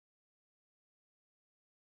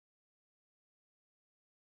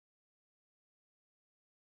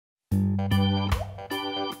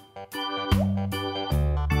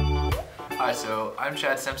Hi, so I'm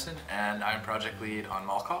Chad Simpson and I'm project lead on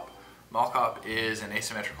Mall Cop. Mall Cop is an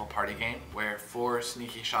asymmetrical party game where 4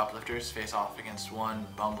 sneaky shoplifters face off against one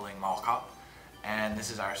bumbling mall cop. And this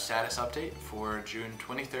is our status update for June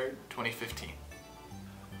 23rd, 2015.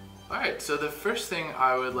 Alright, so the first thing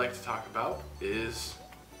I would like to talk about is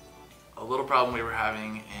a little problem we were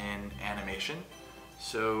having in animation.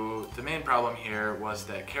 So the main problem here was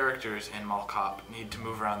that characters in Mall Cop need to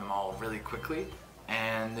move around the mall really quickly,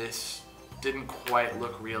 and this didn't quite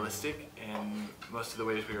look realistic in most of the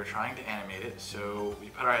ways we were trying to animate it. So we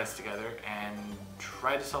put our heads together and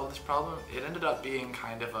tried to solve this problem. It ended up being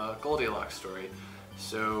kind of a Goldilocks story.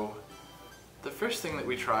 So the first thing that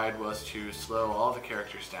we tried was to slow all the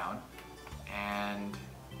characters down, and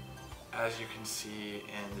as you can see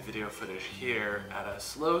in the video footage here, at a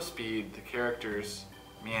slow speed the characters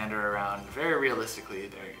meander around very realistically.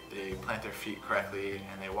 They plant their feet correctly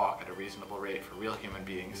and they walk at a reasonable rate for real human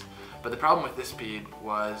beings. But the problem with this speed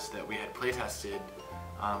was that we had playtested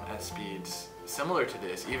at speeds similar to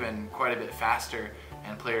this, even quite a bit faster,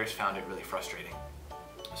 and players found it really frustrating.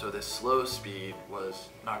 So this slow speed was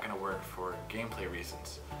not going to work for gameplay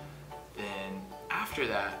reasons. Then after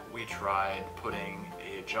that we tried putting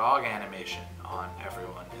a jog animation on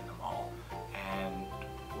everyone in the mall, and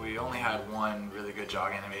we only had one really good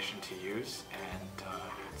jog animation to use, and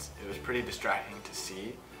it was pretty distracting to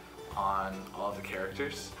see on all of the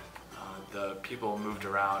characters. The people moved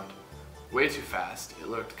around way too fast. It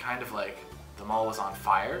looked kind of like the mall was on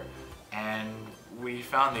fire, and we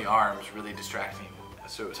found the arms really distracting.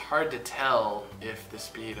 So it was hard to tell if the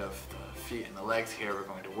speed of the feet and the legs here were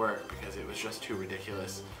going to work, because it was just too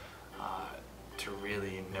ridiculous to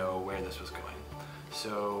really know where this was going.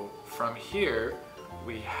 So from here,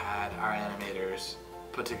 we had our animators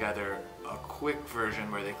put together a quick version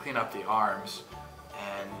where they clean up the arms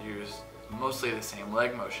and use mostly the same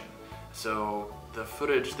leg motion. So the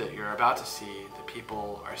footage that you're about to see, the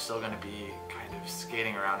people are still going to be kind of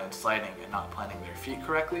skating around and sliding and not planting their feet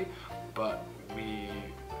correctly, but we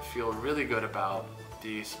feel really good about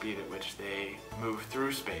the speed at which they move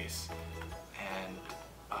through space,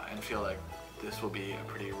 and feel like this will be a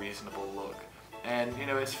pretty reasonable look. And you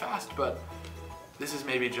know, it's fast, but this is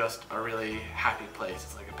maybe just a really happy place.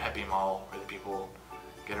 It's like a peppy mall where the people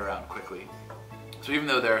get around quickly. So even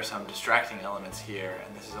though there are some distracting elements here,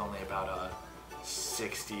 and this is only about a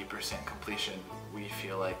 60% completion, we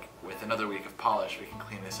feel like with another week of polish we can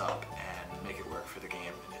clean this up and make it work for the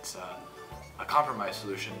game. And it's a compromise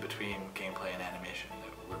solution between gameplay and animation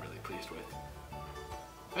that we're really pleased with.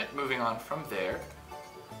 Right, moving on from there,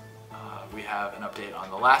 we have an update on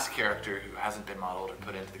the last character who hasn't been modeled or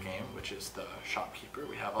put into the game, which is the shopkeeper.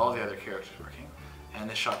 We have all the other characters working, and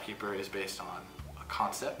this shopkeeper is based on a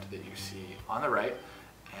concept that you see on the right,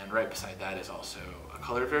 and right beside that is also a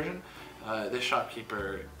colored version. This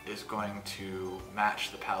shopkeeper is going to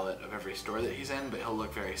match the palette of every store that he's in, but he'll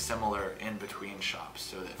look very similar in between shops,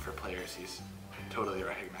 so that for players he's totally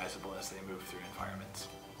recognizable as they move through environments.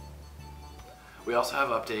 We also have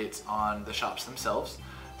updates on the shops themselves.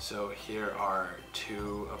 So here are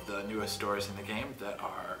 2 of the newest stores in the game that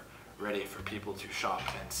are ready for people to shop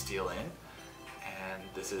and steal in. And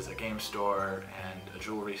this is a game store and a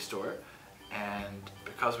jewelry store. And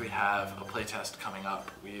because we have a playtest coming up,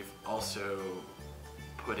 we've also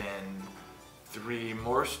put in 3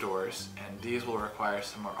 more stores, and these will require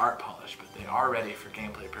some more art polish, but they are ready for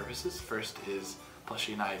gameplay purposes. First is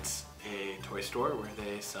Plushie Nights, a toy store where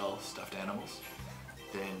they sell stuffed animals.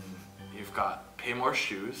 Then you've got Pay More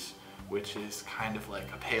Shoes, which is kind of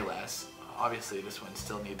like a Pay Less. Obviously this one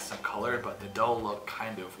still needs some color, but the dull look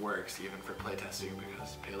kind of works even for playtesting,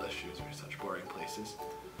 because Pay Less shoes are such boring places.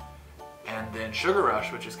 And then Sugar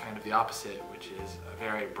Rush, which is kind of the opposite, which is a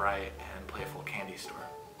very bright and playful candy store.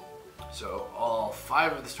 So all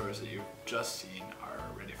 5 of the stores that you've just seen are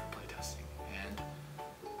ready for playtesting. And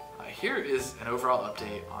here is an overall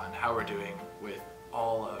update on how we're doing with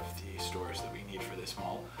all of the stores that we need for this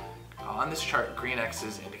mall. On this chart, green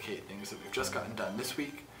X's indicate things that we've just gotten done this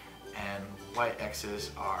week, and white X's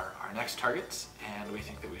are our next targets, and we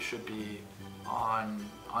think that we should be on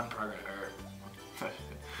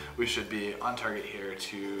we should be on target here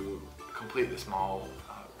to complete this mall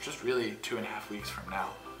just really 2.5 weeks from now.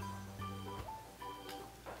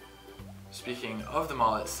 Speaking of the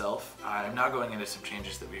mall itself, I'm now going into some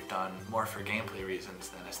changes that we've done more for gameplay reasons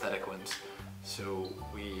than aesthetic ones. So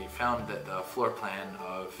we found that the floor plan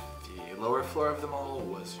of the lower floor of the mall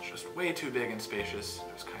was just way too big and spacious.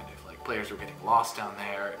 It was kind of like players were getting lost down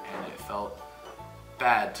there, and it felt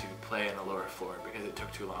bad to play in the lower floor because it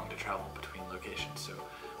took too long to travel between locations. So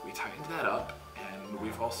we tightened that up, and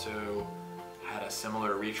we've also had a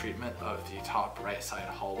similar retreatment of the top right side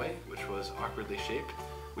hallway, which was awkwardly shaped.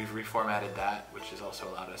 We've reformatted that, which has also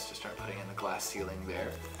allowed us to start putting in the glass ceiling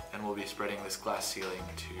there, and we'll be spreading this glass ceiling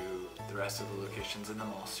to the rest of the locations in the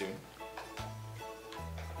mall soon.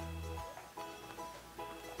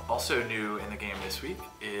 Also new in the game this week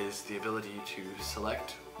is the ability to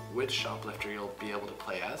select which shoplifter you'll be able to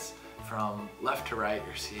play as. From left to right,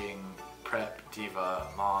 you're seeing Prep, Diva,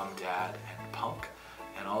 Mom, Dad, and Punk,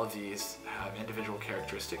 and all of these have individual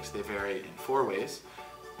characteristics. They vary in 4 ways.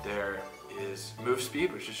 There is move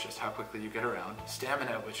speed, which is just how quickly you get around,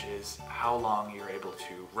 stamina, which is how long you're able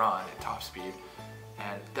to run at top speed,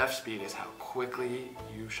 and theft speed is how quickly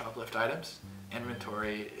you shoplift items,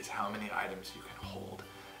 inventory is how many items you can hold.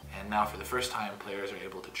 And now for the first time, players are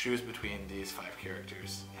able to choose between these 5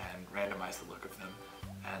 characters and randomize the look of them.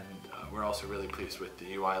 And we're also really pleased with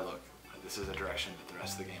the UI look. This is a direction that the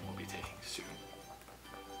rest of the game will be taking soon.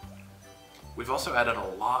 We've also added a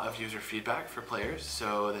lot of user feedback for players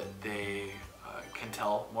so that they can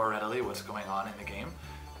tell more readily what's going on in the game.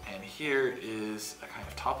 And here is a kind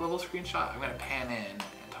of top level screenshot. I'm going to pan in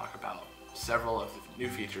and talk about several of the new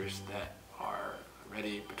features that are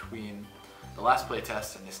ready between the last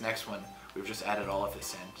playtest and this next one. We've just added all of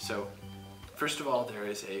this in. So first of all, there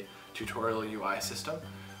is a tutorial UI system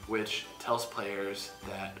which tells players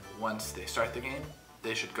that once they start the game,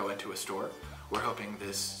 they should go into a store. We're hoping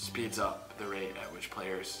this speeds up the rate at which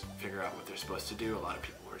players figure out what they're supposed to do. A lot of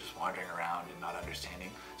people were just wandering around and not understanding.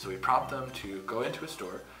 So we prompt them to go into a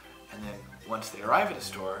store, and then once they arrive at a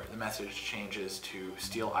store, the message changes to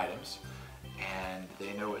steal items. And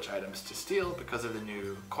they know which items to steal because of the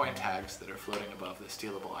new coin tags that are floating above the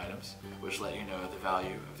stealable items, which let you know the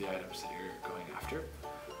value of the items that you're going after.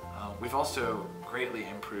 We've also greatly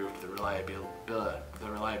improved the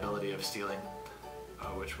reliability of stealing,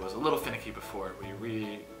 which was a little finicky before.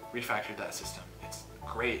 We refactored that system. It's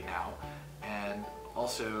great now. And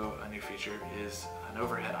also a new feature is an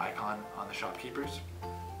overhead icon on the shopkeepers,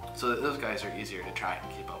 so that those guys are easier to track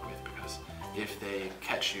and keep up with, because if they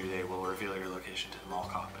catch you, they will reveal your location to the mall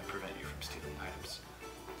cop and prevent you from stealing items.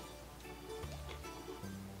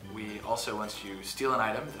 We also, once you steal an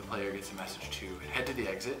item, the player gets a message to head to the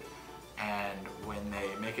exit, and when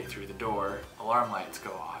they make it through the door, alarm lights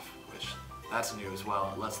go off, which that's new as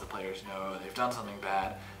well. It lets the players know they've done something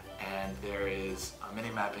bad, and there is a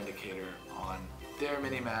minimap indicator on their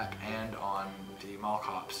minimap and on the mall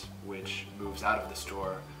cops, which moves out of the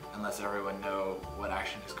store and lets everyone know what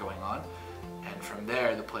action is going on. And from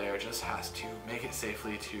there, the player just has to make it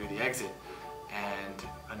safely to the exit. And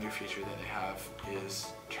a new feature that they have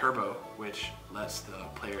is Turbo, which lets the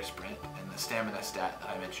player sprint, and the stamina stat that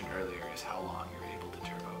I mentioned earlier is how long you're able to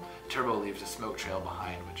turbo. Turbo leaves a smoke trail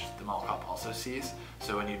behind, which the mall cop also sees,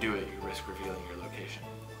 so when you do it, you risk revealing your location.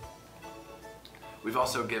 We've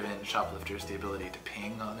also given shoplifters the ability to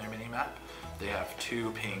ping on their minimap. They have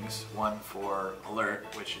 2 pings, one for alert,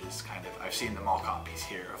 which is kind of, I've seen the mall cop, he's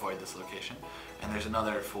here, avoid this location. And there's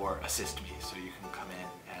another for assist me, so you can come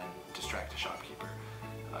in and distract a shopkeeper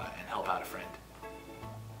and help out a friend.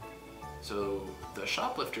 So the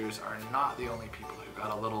shoplifters are not the only people who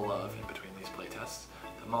got a little love in between these playtests.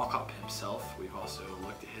 The mall cop himself, we've also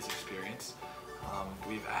looked at his experience.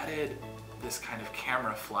 We've added this kind of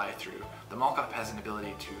camera fly-through. The mall cop has an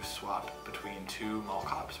ability to swap between 2 mall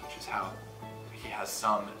cops, which is how he has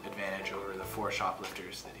some advantage over the 4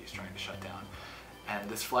 shoplifters that he's trying to shut down. And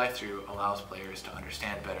this fly-through allows players to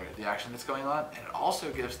understand better the action that's going on, and it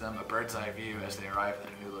also gives them a bird's eye view as they arrive at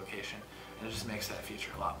a new location, and it just makes that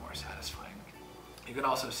feature a lot more satisfying. You can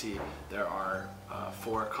also see there are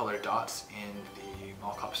 4 colored dots in the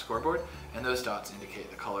mall cop scoreboard, and those dots indicate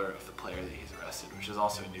the color of the player that he's arrested, which is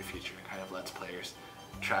also a new feature and kind of lets players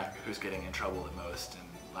track who's getting in trouble the most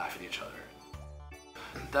and laugh at each other.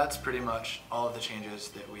 That's pretty much all of the changes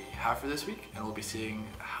that we have for this week, and we'll be seeing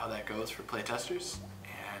how that goes for playtesters,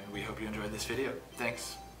 and we hope you enjoyed this video.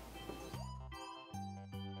 Thanks!